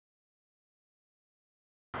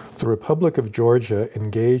The Republic of Georgia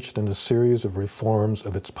engaged in a series of reforms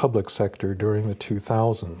of its public sector during the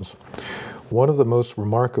 2000s. One of the most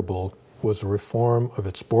remarkable was the reform of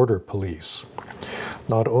its border police.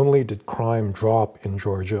 Not only did crime drop in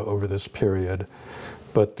Georgia over this period,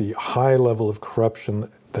 but the high level of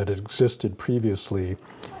corruption that existed previously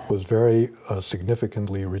was very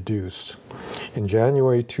significantly reduced. In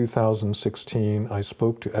January 2016, I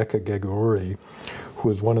spoke to Eka Gigauri, who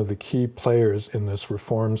was one of the key players in this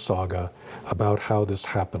reform saga, about how this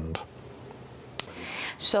happened.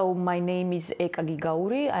 So my name is Eka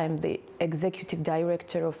Gigauri. I am the Executive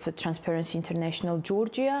Director of Transparency International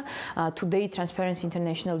Georgia. Today, Transparency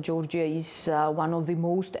International Georgia is one of the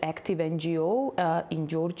most active NGO in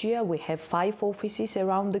Georgia. We have 5 offices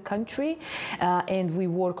around the country, and we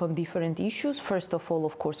work on different issues. First of all,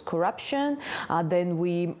 of course, corruption. Then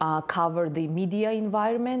we cover the media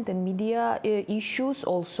environment and media issues.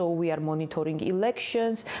 Also, we are monitoring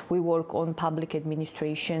elections. We work on public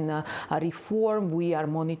administration reform. We are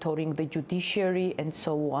monitoring the judiciary and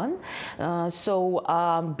so on.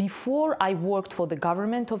 Before I worked for the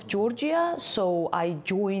government of Georgia, so I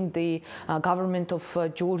joined the government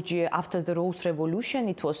of Georgia after the Rose Revolution.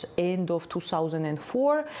 It was end of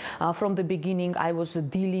 2004. From the beginning, I was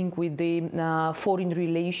dealing with the foreign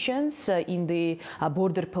relations in the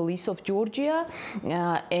border police of Georgia,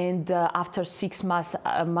 and after 6 months,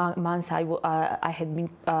 I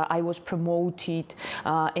was promoted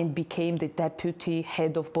and became the deputy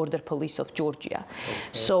head of border police of Georgia. Okay.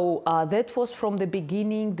 So that was from the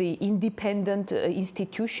beginning the independent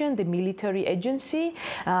institution, the military agency,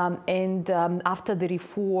 and after the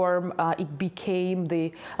reform it became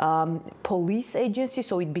the police agency,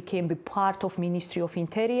 so it became the part of Ministry of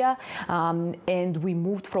Interior, and we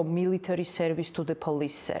moved from military service to the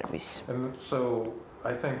police service. And so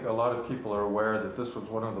I think a lot of people are aware that this was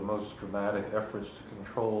one of the most dramatic efforts to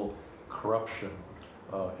control corruption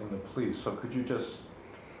in the police. So could you just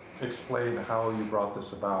explain how you brought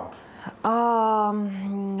this about?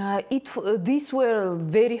 These were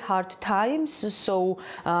very hard times. So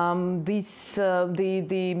the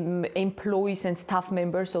employees and staff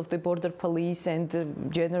members of the border police and the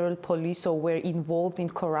general police were involved in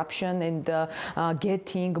corruption and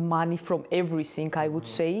getting money from everything, I would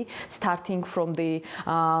say, starting from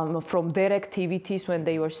their activities when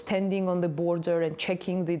they were standing on the border and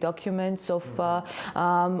checking the documents of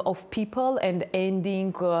people, and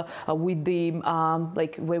ending with the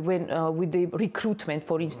with the recruitment,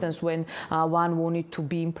 for instance, when one wanted to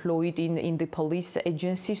be employed in the police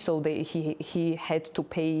agency, so he had to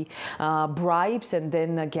pay bribes and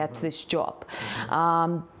then get this job.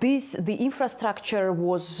 The infrastructure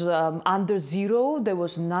was under zero. There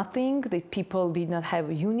was nothing. The people did not have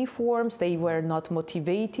uniforms. They were not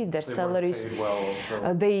motivated. Their salaries, paid well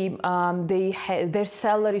also. They had their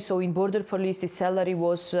salary. So in border police, the salary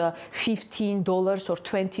was $15 or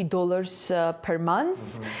 $20 per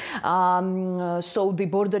month. So the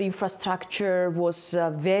border infrastructure was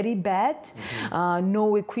very bad.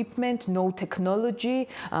 No equipment, no technology,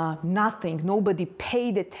 nothing. Nobody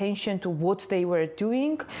paid attention to what they were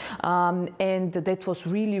doing, and that was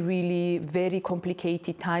really, really very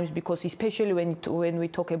complicated times, because especially when we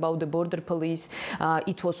talk about the border police,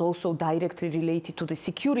 it was also directly related to the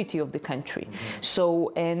security of the country.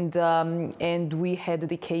 So and we had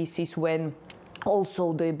the cases when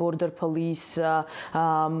also the border police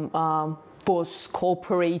was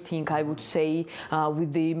cooperating, I would say,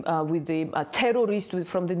 with the terrorists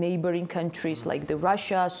from the neighboring countries like the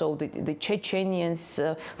Russia, so the Chechenians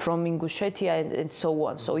from Ingushetia and so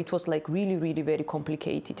on. So it was like really, really very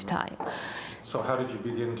complicated time. So how did you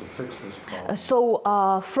begin to fix this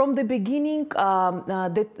problem? From the beginning,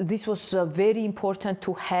 this was very important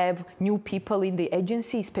to have new people in the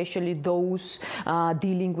agency, especially those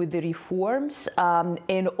dealing with the reforms,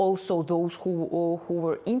 and also those who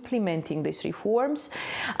were implementing these reforms.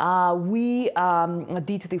 We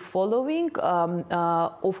did the following.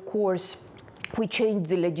 Of course, we changed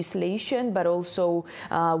the legislation, but also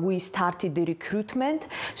we started the recruitment.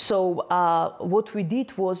 So what we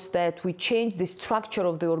did was that we changed the structure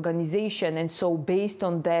of the organization, and so based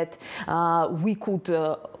on that we could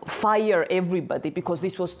fire everybody, because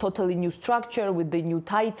this was totally new structure with the new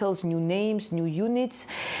titles, new names, new units.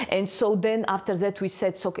 And so then after that we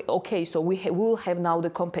said, okay, so we will have now the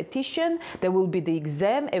competition, there will be the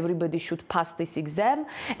exam, everybody should pass this exam,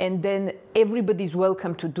 and then everybody is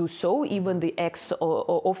welcome to do so, even the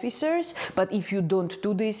ex-officers. But if you don't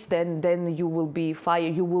do this, then you will be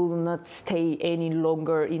fired, you will not stay any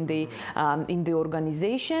longer in the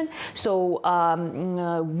organization. So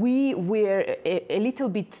we were a little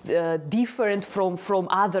bit bit different from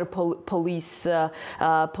other police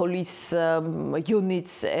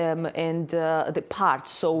units and the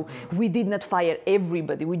parts. So we did not fire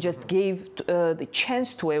everybody. We just gave the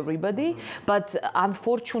chance to everybody. But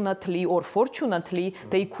unfortunately or fortunately,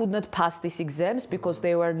 they could not pass these exams because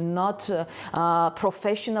they were not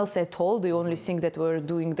professionals at all. The only thing that were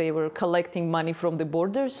doing, they were collecting money from the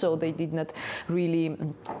borders. So they did not really,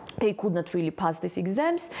 they could not really pass these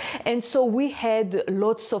exams. And so we had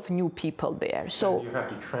lots of new people there. So and you had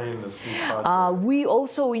to train this new project. We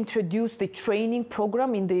also introduced the training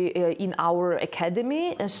program in our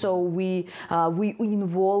academy. And so we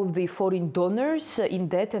involved the foreign donors in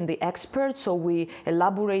that and the experts. So we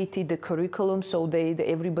elaborated the curriculum so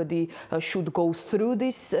everybody should go through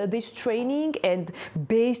this training, and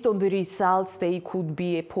based on the results they could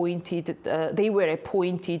be appointed. They were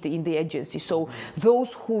appointed in the agency. So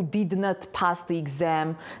those who did not pass the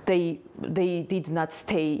exam, they did not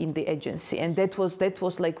stay in the agency, and that was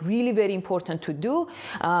like really very important to do.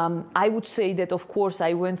 I would say that of course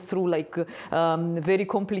I went through like very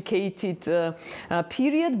complicated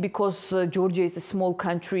period because Georgia is a small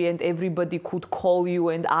country and everybody could call you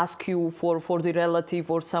and ask you for the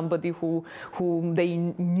relative or somebody who they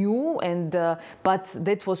knew, and but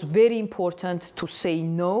that was very important to say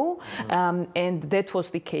no, and that was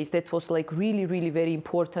the case. That was like really very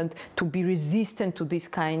important to be resistant to this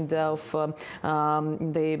kind of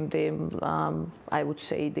I would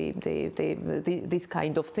say this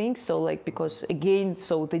kind of things. So like, because again,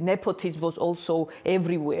 so the nepotism was also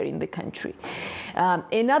everywhere in the country.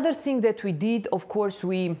 Another thing that we did, of course,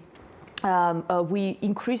 we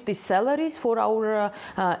increased the salaries for our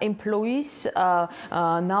employees.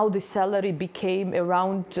 Now the salary became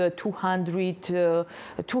around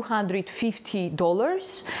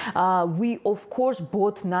 $250. We of course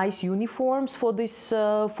bought nice uniforms for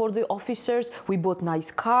the officers. We bought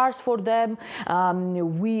nice cars for them.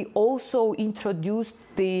 We also introduced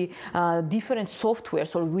the different software.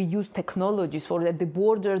 So we use technologies for at the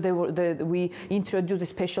border. We introduced a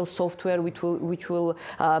special software which will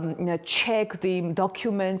check the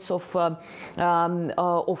documents of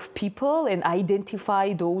people and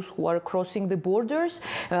identify those who are crossing the borders.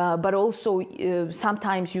 But also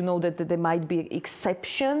sometimes you know that there might be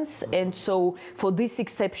exceptions, and so for these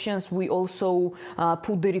exceptions we also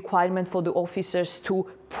put the requirement for the officers to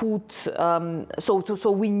put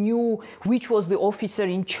so we knew which was the officer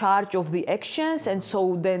in charge of the actions, and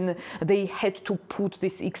so then they had to put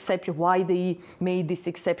this exception, why they made this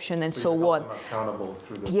exception, and so on. Accountable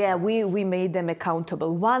through this. Yeah, we made them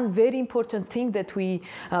accountable. One very important thing that we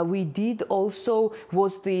did also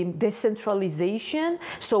was the decentralization.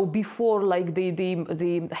 So before, like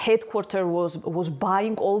the headquarters was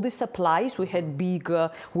buying all the supplies. We had big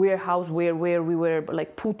warehouse where we were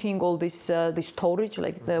like putting all this the storage,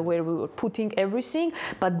 like where we were putting everything.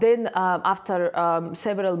 But then after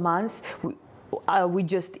several months, we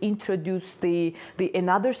just introduced the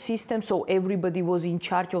another system, so everybody was in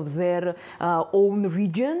charge of their own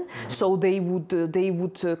region. So they would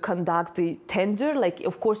conduct the tender. Like,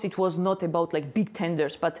 of course, it was not about like big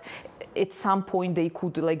tenders, but at some point they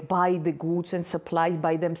could like buy the goods and supplies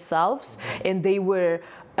by themselves, and they were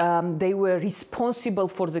responsible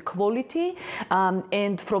for the quality.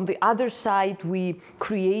 And from the other side, we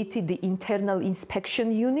created the internal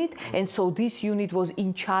inspection unit. And so this unit was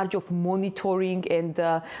in charge of monitoring and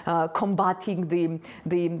combating the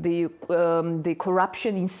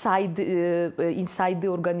corruption inside the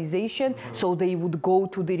organization. So they would go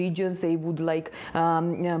to the regions, they would like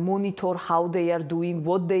monitor how they are doing,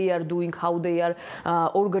 what they are doing, how they are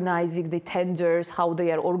organizing the tenders, how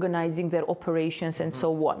they are organizing their operations, and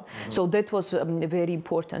so on. So that was very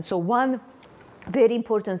important. So one very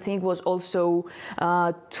important thing was also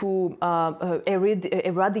to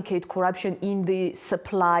eradicate corruption in the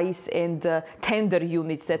supplies and tender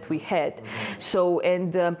units that we had. So,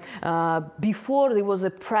 and before there was a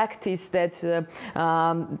practice that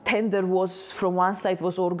tender was, from one side,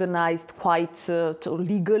 was organized quite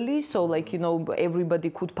legally, so like, you know, everybody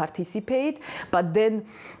could participate, but then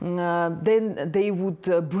they would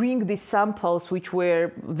bring the samples which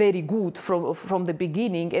were very good from the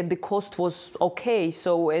beginning, and the cost was okay.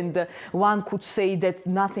 So, and one could say that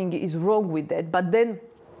nothing is wrong with that, but then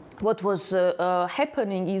what was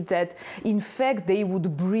happening is that, in fact, they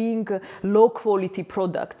would bring low-quality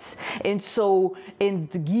products, and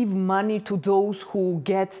give money to those who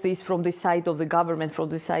get this from the side of the government, from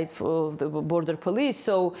the side of the border police.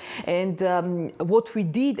 So, and what we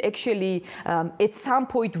did actually, at some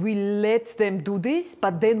point, we let them do this,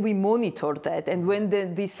 but then we monitored that. And when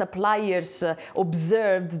the suppliers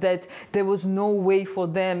observed that there was no way for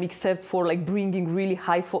them except for like bringing really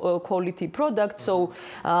high quality products, so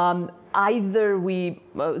either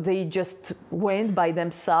they just went by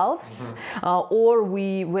themselves, or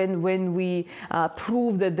when we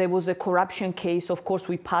proved that there was a corruption case, of course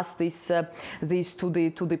we passed this to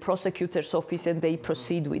the prosecutor's office, and they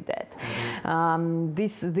proceed with that.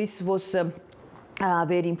 This was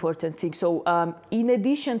very important thing. So in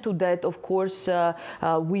addition to that, of course,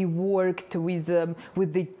 we worked with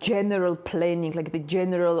the general planning, like the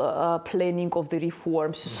general planning of the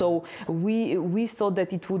reforms. So we thought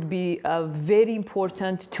that it would be very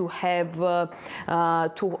important to have to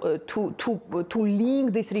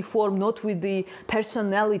link this reform not with the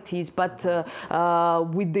personalities, but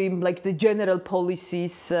with the general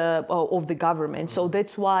policies of the government. So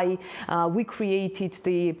that's why we created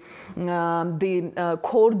the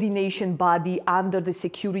coordination body under the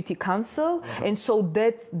Security Council, and so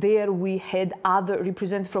that there we had other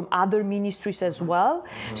representatives from other ministries as well.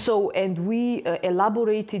 So, and we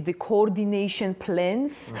elaborated the coordination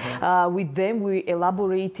plans with them. We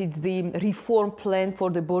elaborated the reform plan for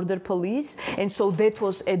the border police, and so that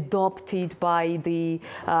was adopted by the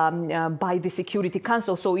Security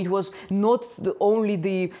Council. So it was not only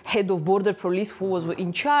the head of border police who was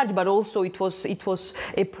in charge, but also it was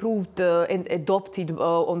approved and adopted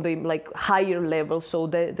on the higher level. So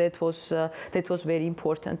that was very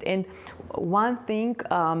important. And one thing,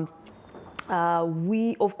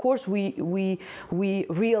 we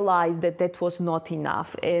realized that was not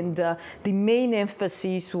enough, and the main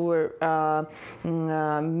emphasis were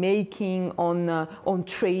making on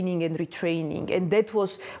training and retraining, and that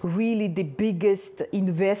was really the biggest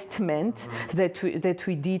investment that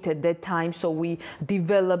we did at that time. So we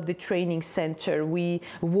developed the training center. We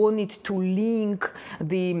wanted to link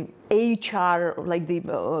the HR, like the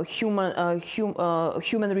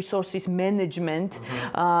human resources management,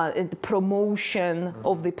 and the promotion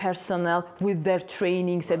of the personnel with their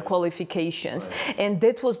trainings and qualifications. And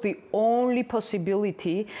that was the only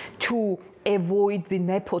possibility to avoid the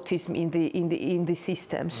nepotism in the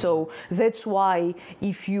system. So that's why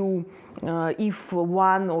if the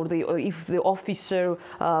officer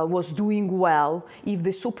was doing well, if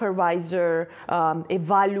the supervisor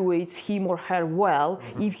evaluates him or her well,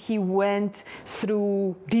 if he went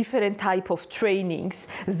through different type of trainings,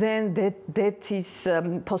 then that is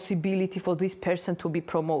possibility for this person to be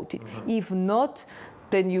promoted. If not,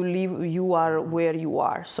 then you are where you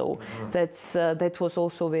are. So that was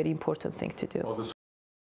also a very important thing to do.